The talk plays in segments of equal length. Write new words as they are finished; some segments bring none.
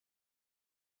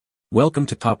Welcome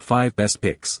to Top 5 Best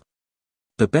Picks.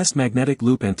 The best magnetic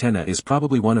loop antenna is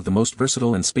probably one of the most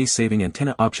versatile and space-saving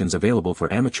antenna options available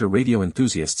for amateur radio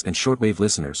enthusiasts and shortwave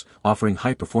listeners, offering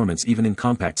high performance even in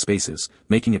compact spaces,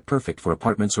 making it perfect for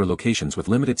apartments or locations with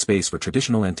limited space for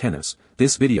traditional antennas.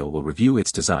 This video will review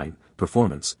its design,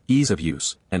 performance, ease of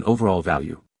use, and overall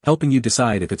value, helping you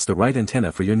decide if it's the right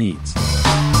antenna for your needs.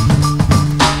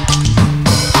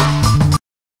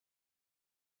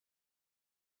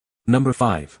 Number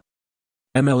 5.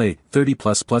 MLA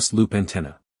 30++ Loop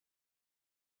Antenna.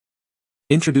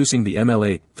 Introducing the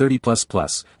MLA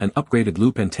 30++, an upgraded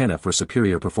loop antenna for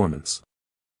superior performance.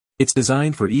 It's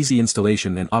designed for easy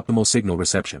installation and optimal signal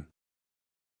reception.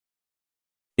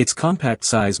 Its compact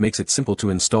size makes it simple to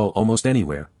install almost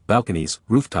anywhere, balconies,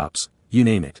 rooftops, you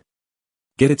name it.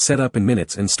 Get it set up in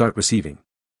minutes and start receiving.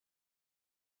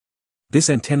 This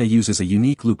antenna uses a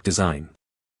unique loop design.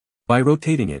 By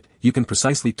rotating it, you can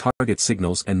precisely target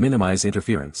signals and minimize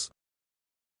interference.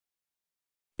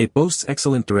 It boasts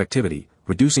excellent directivity,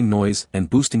 reducing noise and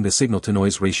boosting the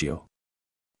signal-to-noise ratio.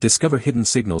 Discover hidden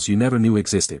signals you never knew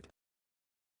existed.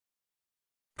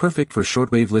 Perfect for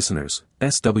shortwave listeners,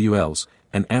 SWLs,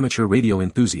 and amateur radio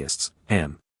enthusiasts,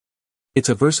 AM. It's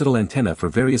a versatile antenna for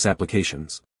various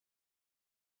applications.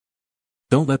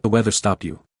 Don't let the weather stop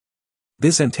you.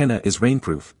 This antenna is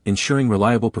rainproof, ensuring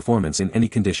reliable performance in any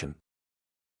condition.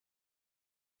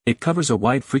 It covers a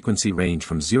wide frequency range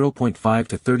from 0.5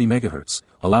 to 30 MHz,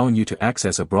 allowing you to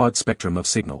access a broad spectrum of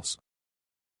signals.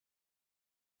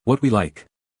 What we like.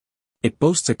 It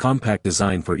boasts a compact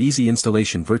design for easy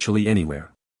installation virtually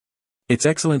anywhere. Its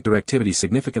excellent directivity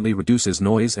significantly reduces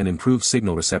noise and improves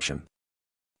signal reception.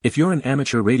 If you're an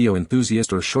amateur radio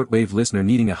enthusiast or shortwave listener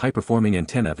needing a high-performing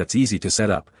antenna that's easy to set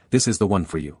up, this is the one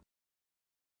for you.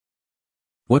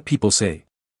 What people say.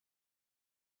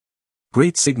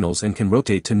 Great signals and can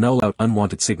rotate to null out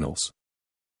unwanted signals.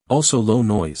 Also low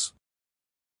noise.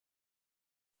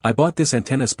 I bought this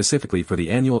antenna specifically for the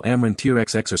annual Amran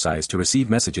TRX exercise to receive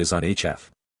messages on HF.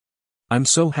 I'm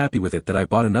so happy with it that I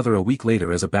bought another a week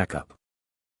later as a backup.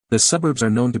 The suburbs are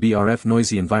known to be RF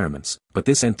noisy environments, but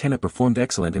this antenna performed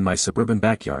excellent in my suburban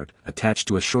backyard, attached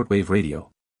to a shortwave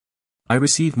radio. I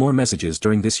received more messages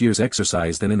during this year's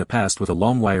exercise than in the past with a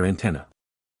long wire antenna.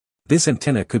 This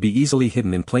antenna could be easily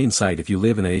hidden in plain sight if you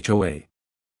live in a HOA.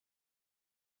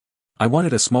 I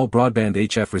wanted a small broadband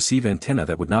HF receive antenna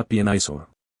that would not be an eyesore.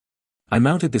 I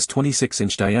mounted this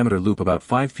 26-inch diameter loop about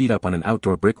 5 feet up on an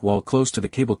outdoor brick wall close to the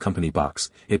cable company box.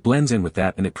 It blends in with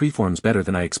that and it preforms better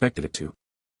than I expected it to.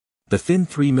 The thin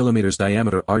 3 mm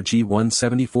diameter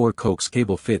RG174 coax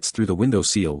cable fits through the window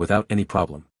seal without any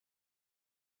problem.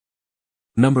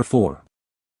 Number 4.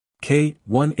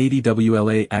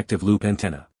 K180WLA Active Loop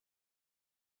Antenna.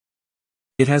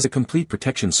 It has a complete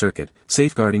protection circuit,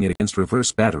 safeguarding it against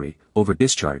reverse battery,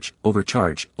 over-discharge,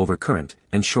 overcharge, overcurrent,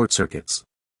 and short circuits.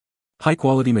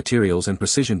 High-quality materials and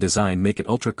precision design make it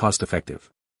ultra-cost-effective.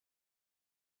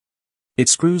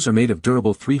 Its screws are made of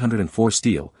durable 304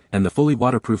 steel, and the fully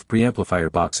waterproof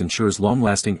preamplifier box ensures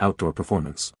long-lasting outdoor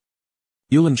performance.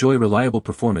 You'll enjoy reliable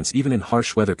performance even in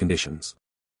harsh weather conditions.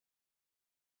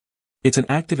 It's an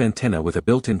active antenna with a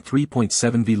built-in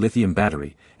 3.7V lithium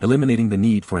battery, eliminating the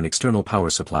need for an external power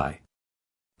supply.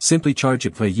 Simply charge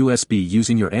it via USB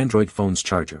using your Android phone's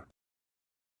charger.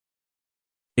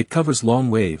 It covers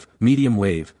long wave, medium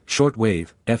wave, short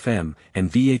wave, FM,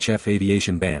 and VHF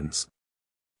aviation bands.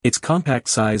 Its compact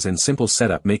size and simple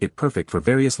setup make it perfect for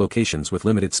various locations with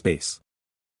limited space.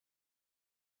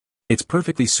 It's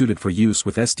perfectly suited for use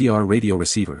with SDR radio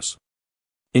receivers.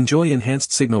 Enjoy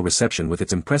enhanced signal reception with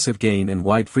its impressive gain and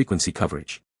wide frequency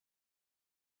coverage.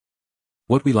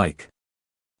 What we like.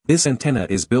 This antenna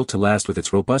is built to last with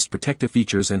its robust protective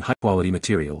features and high-quality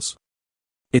materials.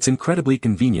 It's incredibly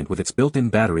convenient with its built-in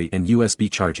battery and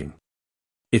USB charging.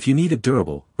 If you need a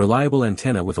durable, reliable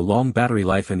antenna with a long battery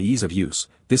life and ease of use,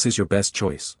 this is your best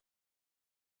choice.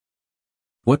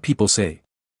 What people say.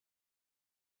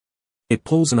 It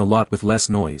pulls in a lot with less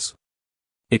noise.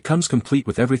 It comes complete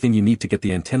with everything you need to get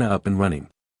the antenna up and running.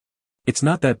 It's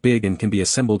not that big and can be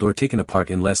assembled or taken apart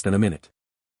in less than a minute.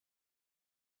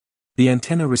 The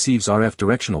antenna receives RF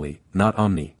directionally, not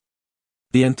omni.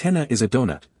 The antenna is a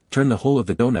donut. Turn the whole of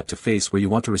the donut to face where you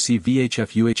want to receive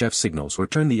VHF/UHF signals or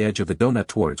turn the edge of the donut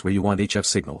towards where you want HF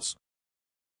signals.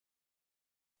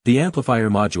 The amplifier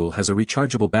module has a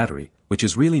rechargeable battery, which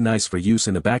is really nice for use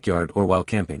in the backyard or while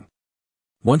camping.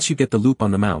 Once you get the loop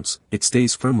on the mounts, it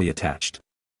stays firmly attached.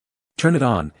 Turn it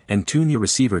on, and tune your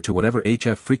receiver to whatever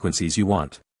HF frequencies you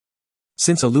want.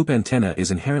 Since a loop antenna is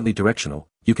inherently directional,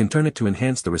 you can turn it to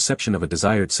enhance the reception of a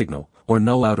desired signal, or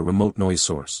null out a remote noise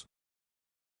source.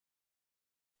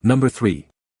 Number 3.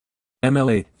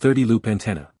 MLA 30 Loop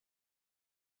Antenna.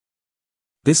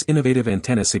 This innovative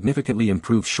antenna significantly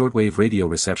improves shortwave radio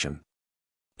reception.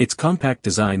 Its compact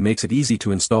design makes it easy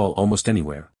to install almost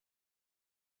anywhere.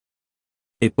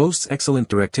 It boasts excellent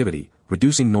directivity,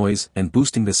 reducing noise and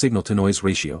boosting the signal-to-noise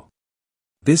ratio.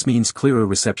 This means clearer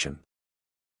reception.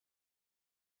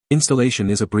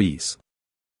 Installation is a breeze.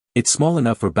 It's small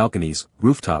enough for balconies,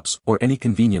 rooftops, or any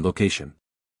convenient location.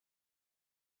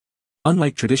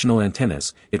 Unlike traditional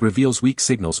antennas, it reveals weak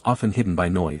signals often hidden by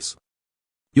noise.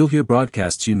 You'll hear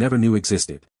broadcasts you never knew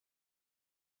existed.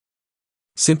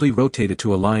 Simply rotate it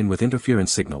to align with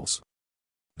interference signals.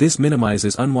 This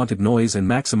minimizes unwanted noise and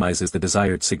maximizes the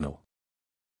desired signal.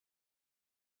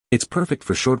 It's perfect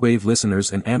for shortwave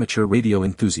listeners and amateur radio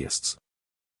enthusiasts.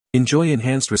 Enjoy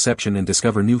enhanced reception and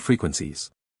discover new frequencies.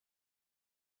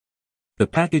 The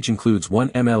package includes one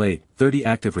MLA 30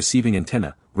 active receiving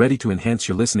antenna, ready to enhance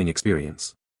your listening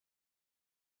experience.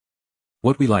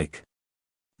 What we like.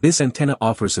 This antenna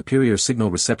offers superior signal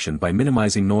reception by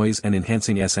minimizing noise and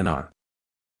enhancing SNR.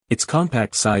 Its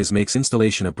compact size makes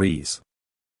installation a breeze.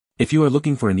 If you are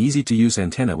looking for an easy-to-use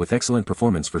antenna with excellent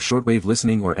performance for shortwave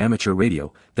listening or amateur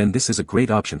radio, then this is a great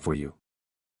option for you.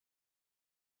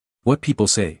 What people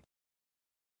say.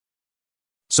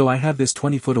 So I have this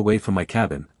 20 foot away from my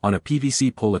cabin, on a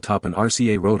PVC pole atop an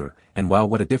RCA rotor, and wow,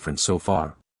 what a difference so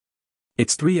far.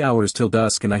 It's 3 hours till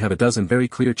dusk and I have a dozen very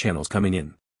clear channels coming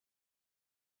in.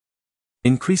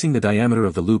 Increasing the diameter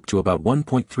of the loop to about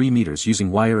 1.3 meters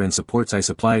using wire and supports I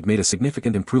supplied made a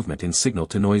significant improvement in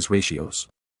signal-to-noise ratios.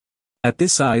 At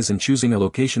this size and choosing a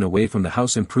location away from the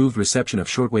house improved reception of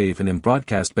shortwave and in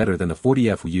broadcast better than the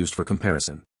 40F we used for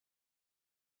comparison.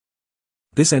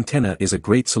 This antenna is a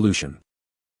great solution.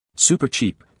 Super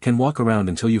cheap, can walk around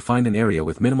until you find an area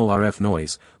with minimal RF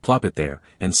noise, plop it there,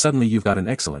 and suddenly you've got an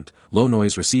excellent,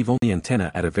 low-noise receive-only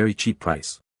antenna at a very cheap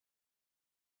price.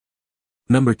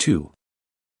 Number 2.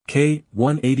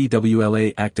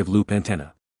 K180WLA Active Loop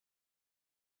Antenna.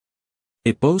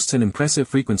 It boasts an impressive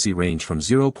frequency range from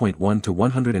 0.1 to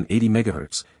 180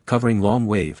 MHz, covering long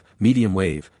wave, medium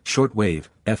wave, short wave,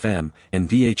 FM, and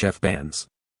VHF bands.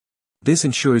 This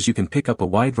ensures you can pick up a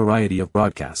wide variety of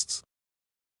broadcasts.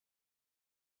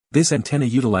 This antenna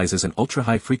utilizes an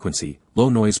ultra-high frequency,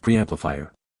 low-noise preamplifier.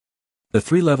 The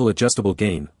 3-level adjustable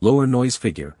gain, lower noise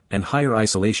figure, and higher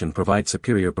isolation provide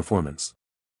superior performance.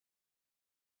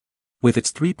 With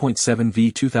its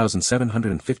 3.7V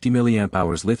 2750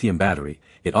 mAh lithium battery,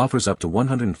 it offers up to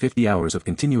 150 hours of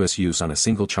continuous use on a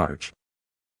single charge.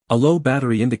 A low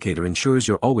battery indicator ensures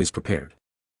you're always prepared.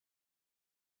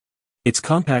 Its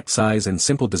compact size and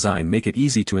simple design make it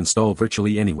easy to install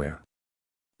virtually anywhere.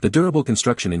 The durable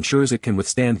construction ensures it can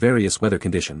withstand various weather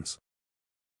conditions.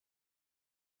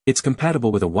 It's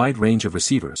compatible with a wide range of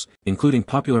receivers, including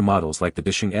popular models like the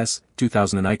Dishing S,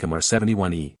 2000 and ICOM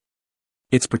R71E.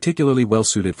 It's particularly well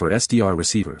suited for SDR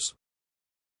receivers.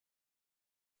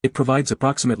 It provides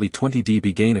approximately 20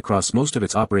 dB gain across most of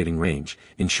its operating range,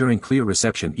 ensuring clear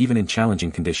reception even in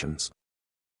challenging conditions.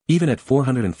 Even at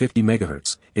 450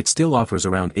 MHz, it still offers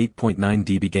around 8.9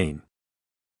 dB gain.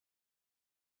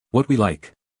 What we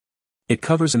like. It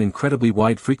covers an incredibly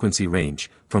wide frequency range,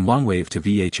 from longwave to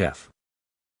VHF.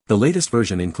 The latest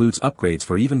version includes upgrades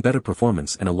for even better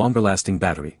performance and a longer-lasting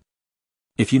battery.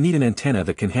 If you need an antenna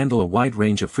that can handle a wide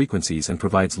range of frequencies and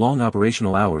provides long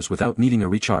operational hours without needing a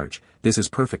recharge, this is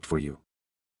perfect for you.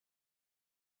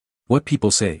 What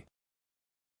people say.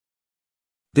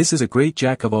 This is a great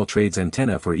jack-of-all-trades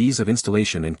antenna for ease of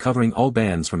installation and covering all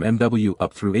bands from MW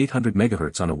up through 800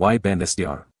 MHz on a wideband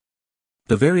SDR.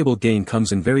 The variable gain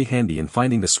comes in very handy in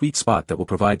finding the sweet spot that will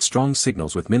provide strong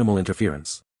signals with minimal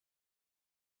interference.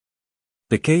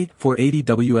 The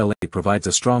K480WLA provides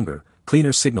a stronger,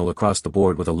 cleaner signal across the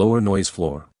board with a lower noise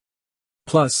floor.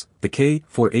 Plus, the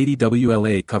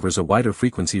K480WLA covers a wider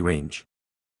frequency range.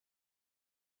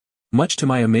 Much to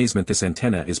my amazement, this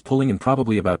antenna is pulling in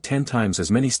probably about 10 times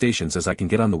as many stations as I can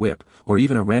get on the whip, or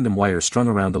even a random wire strung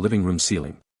around the living room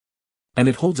ceiling. And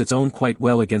it holds its own quite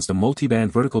well against a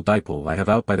multi-band vertical dipole I have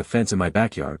out by the fence in my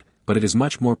backyard, but it is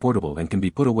much more portable and can be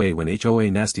put away when HOA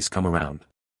nasties come around.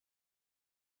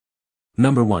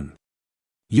 Number 1.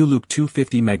 YouLoop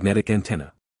 250 Magnetic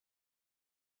Antenna.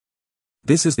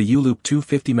 This is the YouLoop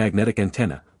 250 magnetic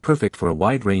antenna, perfect for a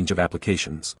wide range of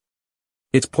applications.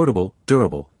 It's portable,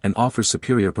 durable, and offers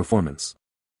superior performance.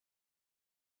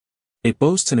 It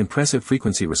boasts an impressive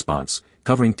frequency response,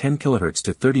 covering 10 kHz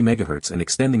to 30 MHz and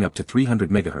extending up to 300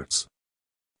 MHz.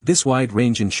 This wide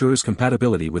range ensures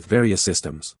compatibility with various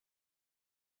systems.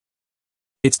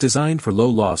 It's designed for low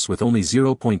loss with only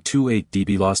 0.28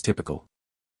 dB loss typical.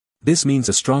 This means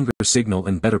a stronger signal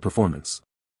and better performance.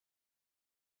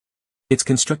 It's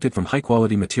constructed from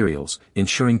high-quality materials,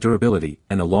 ensuring durability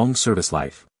and a long service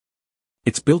life.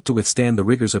 It's built to withstand the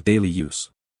rigors of daily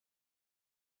use.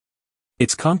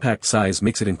 Its compact size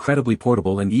makes it incredibly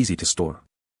portable and easy to store.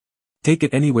 Take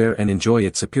it anywhere and enjoy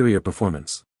its superior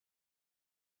performance.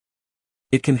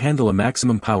 It can handle a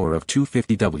maximum power of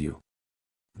 250 W.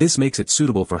 This makes it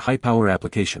suitable for high-power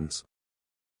applications.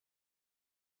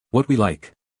 What we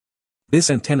like. This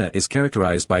antenna is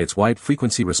characterized by its wide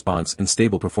frequency response and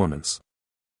stable performance.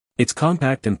 Its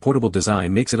compact and portable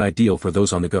design makes it ideal for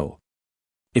those on the go.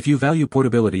 If you value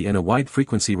portability and a wide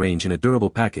frequency range in a durable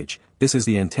package, this is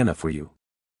the antenna for you.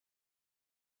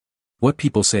 What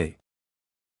people say.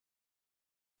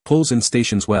 Pulls in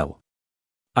stations well.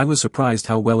 I was surprised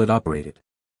how well it operated.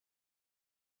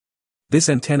 This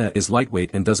antenna is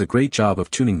lightweight and does a great job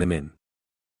of tuning them in.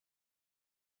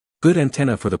 Good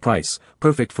antenna for the price,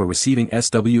 perfect for receiving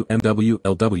SW, MW,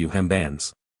 LW hem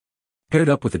bands. Paired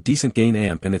up with a decent gain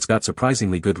amp, and it's got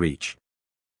surprisingly good reach.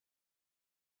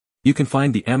 You can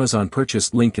find the Amazon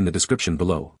purchase link in the description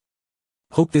below.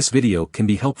 Hope this video can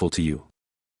be helpful to you.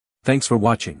 Thanks for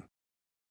watching.